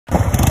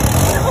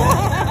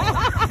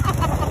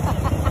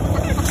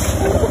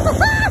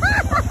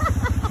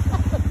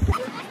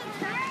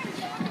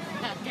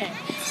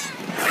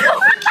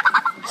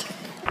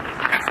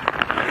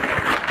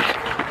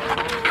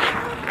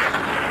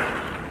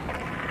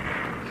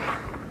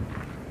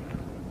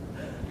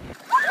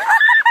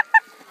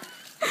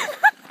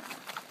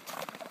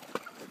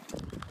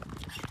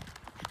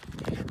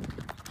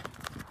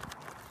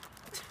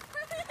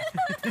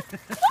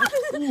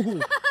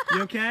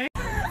okay?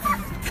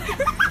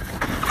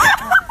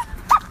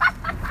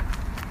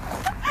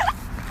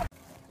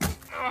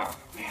 Oh,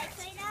 man.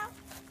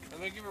 I'm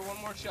gonna give her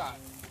one more shot.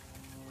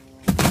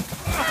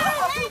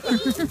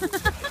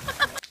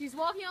 She's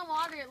walking on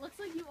water. It looks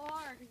like you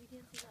are because you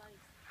can't see the ice.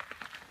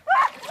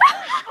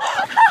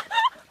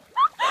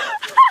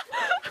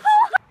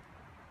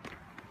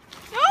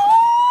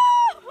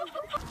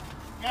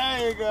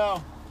 There you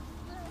go.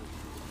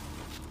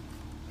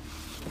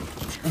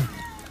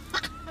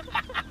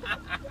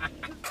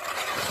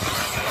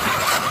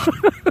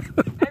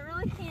 I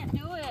really can't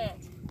do it.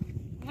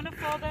 I'm gonna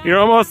fall down. You're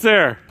almost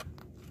there.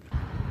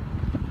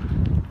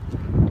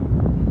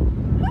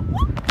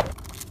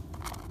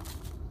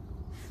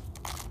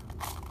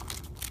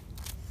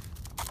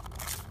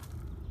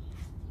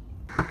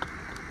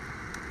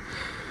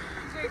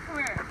 Jay, come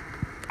here.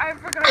 I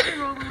forgot to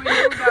roll the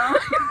window down.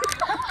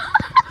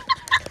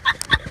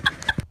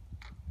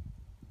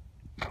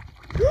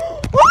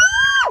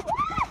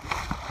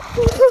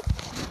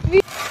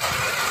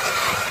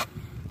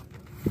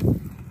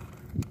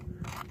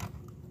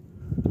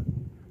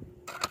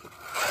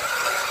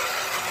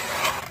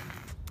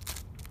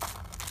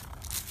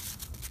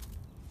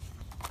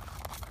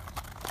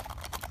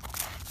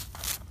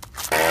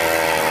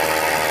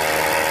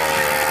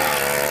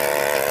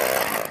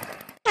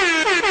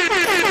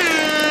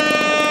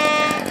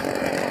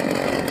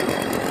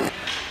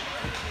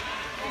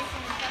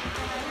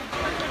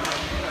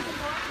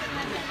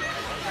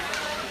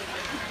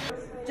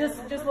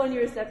 Just when you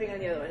were stepping on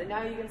the other one, and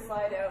now you can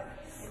slide out.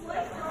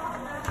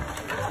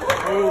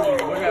 Oh,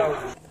 look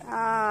out.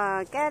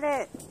 Ah, get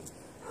it.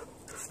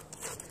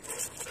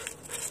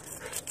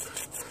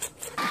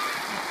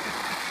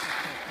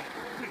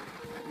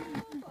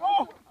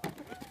 Oh!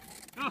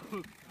 Oh,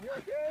 you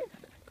okay?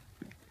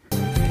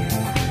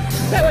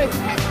 That way.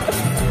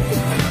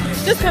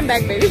 Just come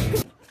back, baby.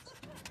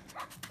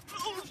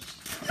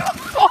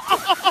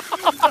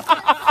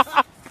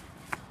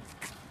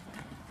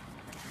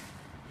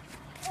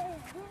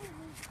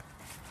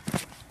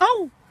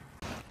 Oh!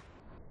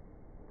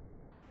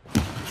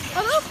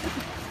 Hello?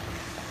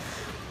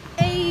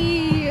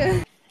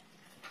 Hey!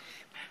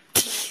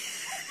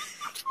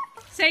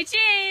 Say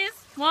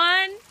cheese!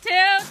 1, 2, 3!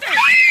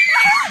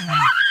 Oh my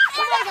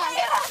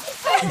god!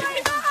 Oh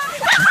my god!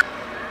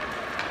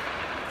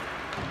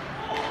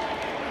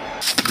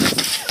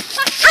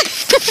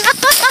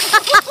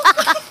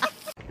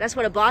 That's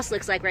what a boss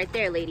looks like right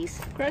there, ladies.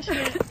 Crush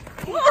it.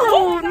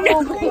 Oh, no!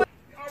 All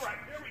right,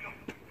 here we go.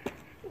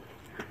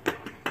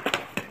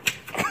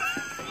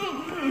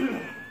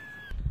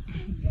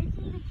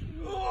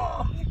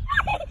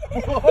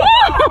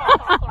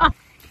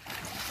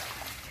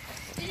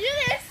 Did you do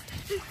this?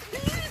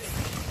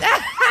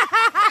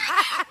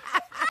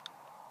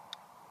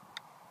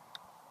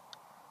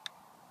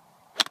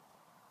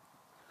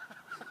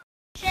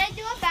 Should I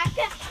do a back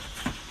down?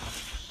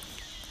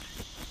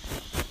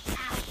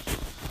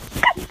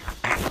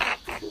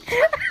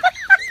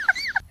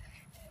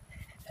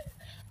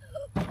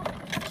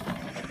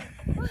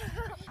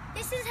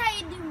 This is how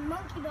you do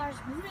monkey bars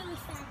really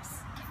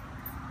fast.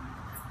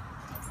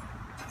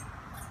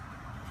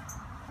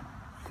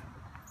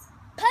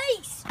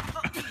 Peace!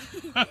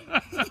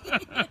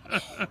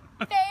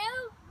 Fail?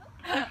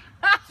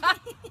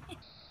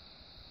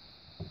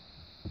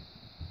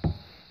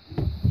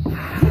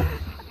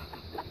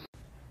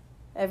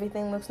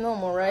 Everything looks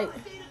normal, right?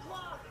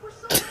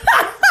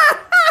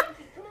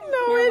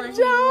 No, it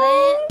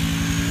don't.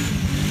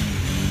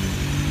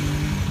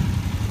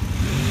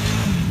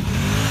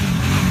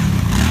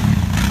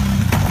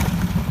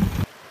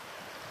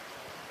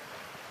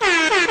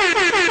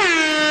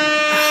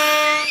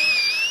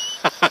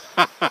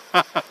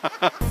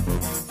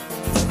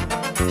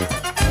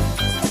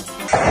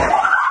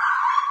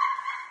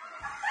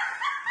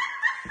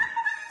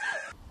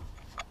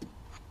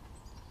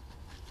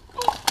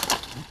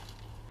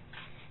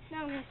 Now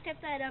I'm going to step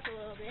that up a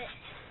little bit.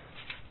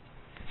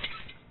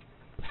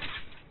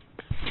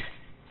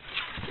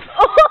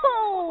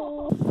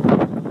 Oh!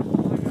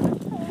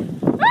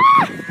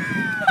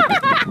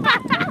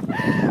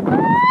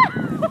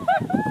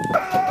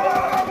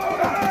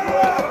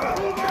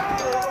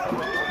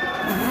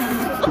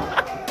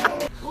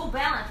 Ooh,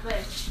 balance,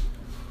 but.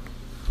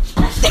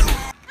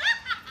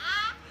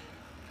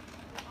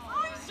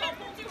 Oh, shit,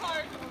 pull too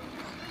hard.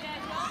 Yeah,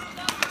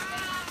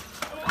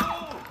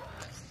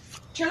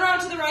 turn around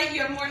to the right,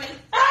 you have more than.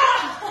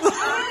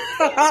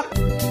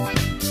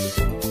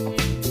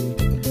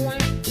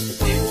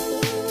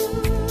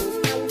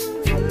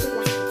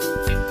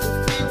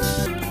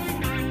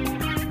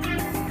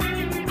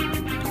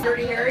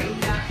 Dirty Harry?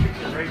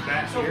 Yeah. Right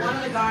back So here. one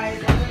of the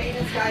guys, one of the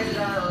maintenance guys at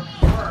our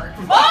work.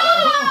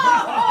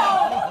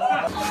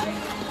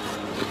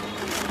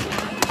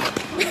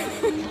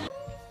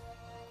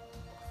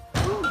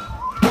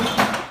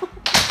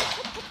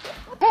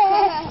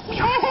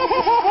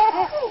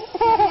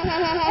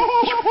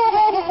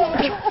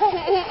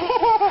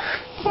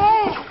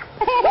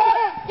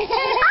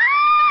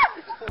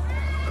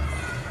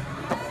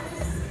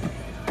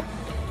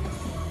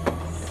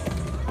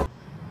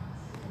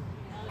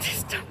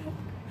 Stop.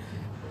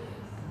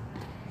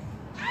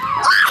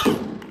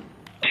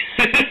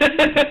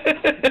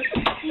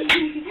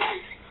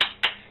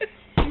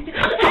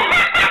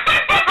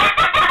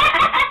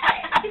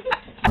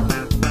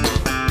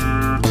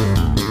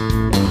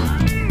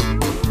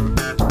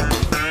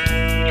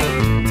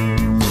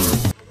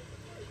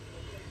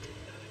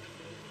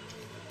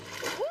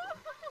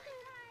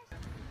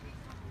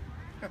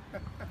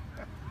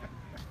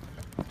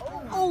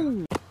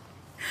 Oh.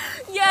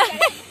 Yeah.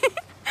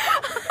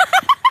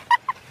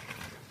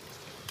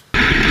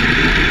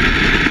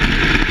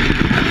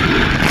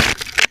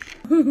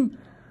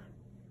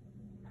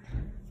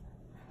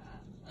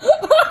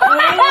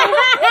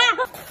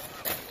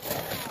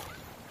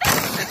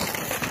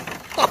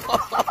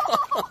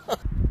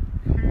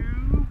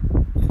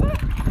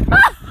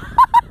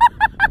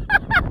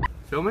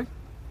 Filming?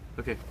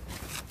 Okay.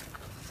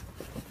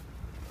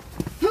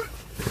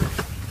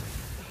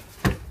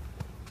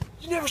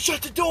 You never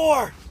shut the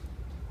door!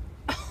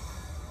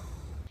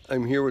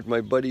 I'm here with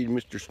my buddy,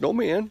 Mr.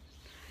 Snowman.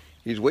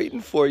 He's waiting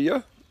for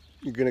you.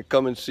 You're gonna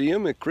come and see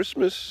him at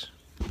Christmas.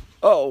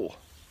 Oh,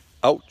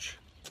 ouch.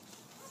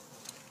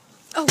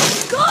 Oh,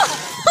 God!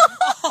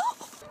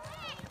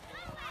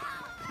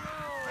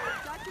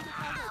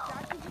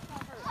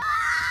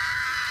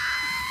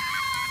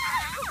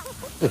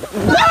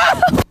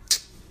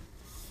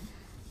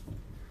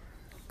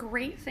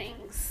 Great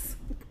things.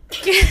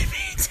 Get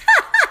me done!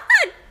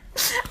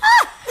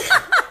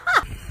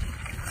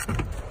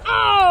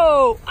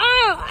 Oh!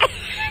 Oh!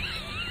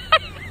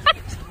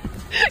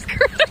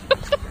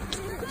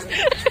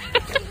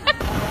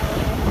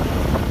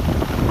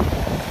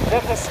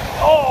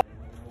 Oh!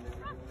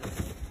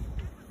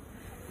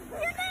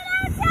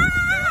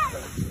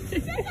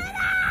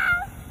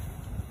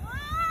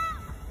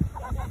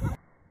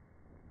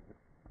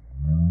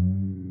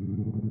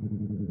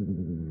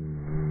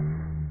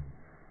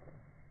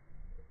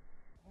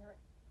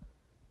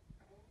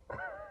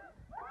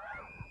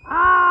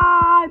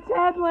 Ah, it's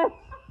headless.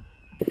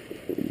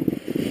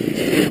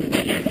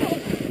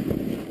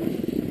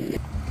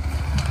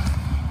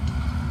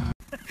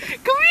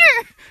 Come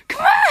here!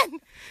 Come on!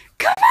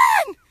 Come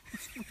on!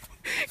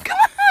 Come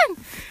on!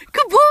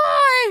 Good boy!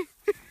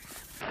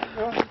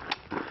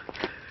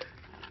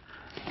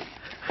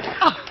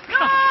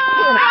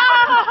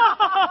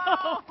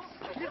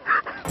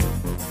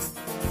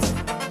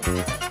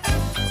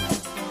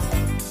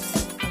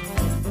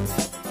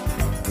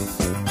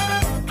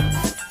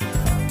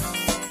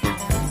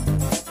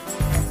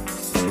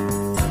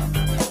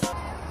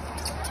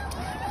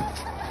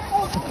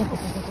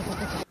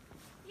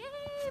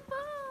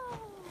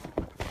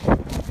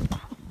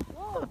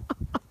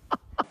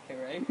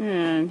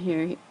 And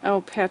here,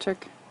 oh,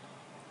 Patrick.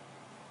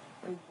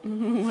 Oh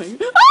my.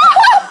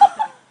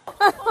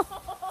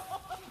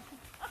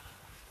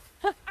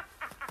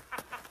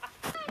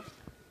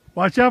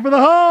 Watch out for the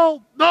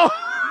hole! No!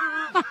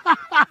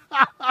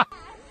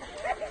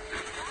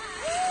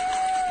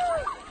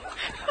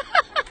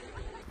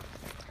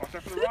 Watch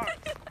out for the rocks.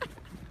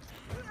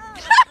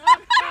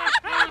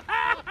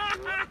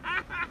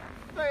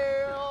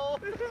 Fail!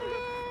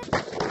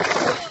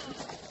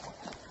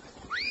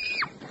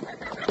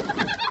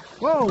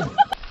 Whoa!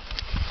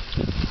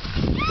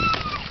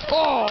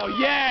 Oh,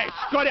 yes!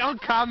 Got it on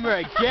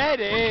camera!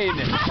 Get in!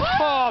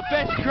 Oh,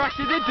 best crash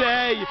of the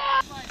day!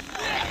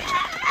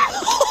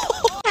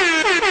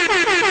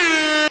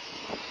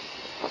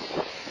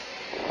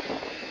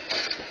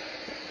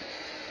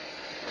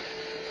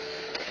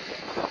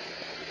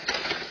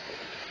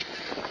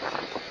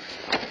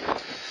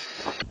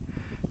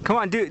 Come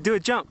on, do a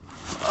jump.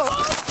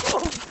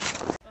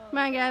 Come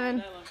on,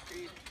 Gavin.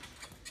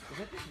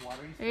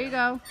 There you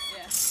go.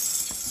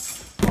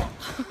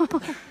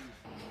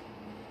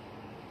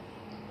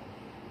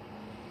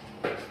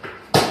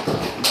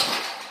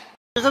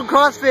 There's some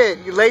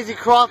CrossFit, you lazy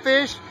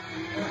crawfish.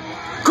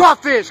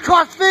 Crawfish,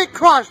 CrossFit,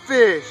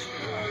 crawfish.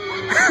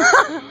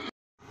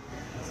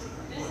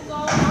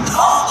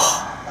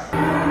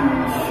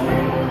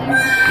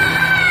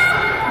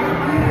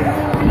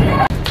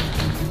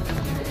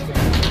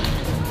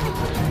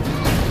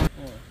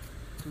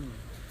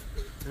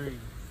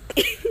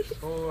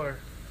 Four,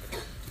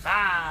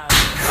 five.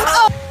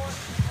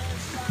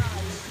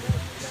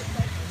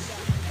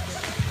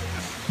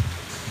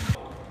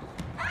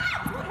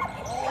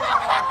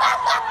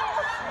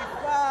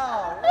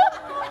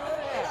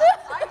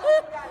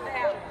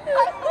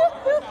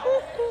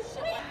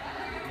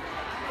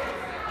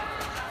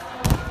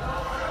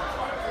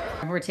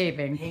 We're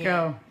taping.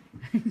 Go.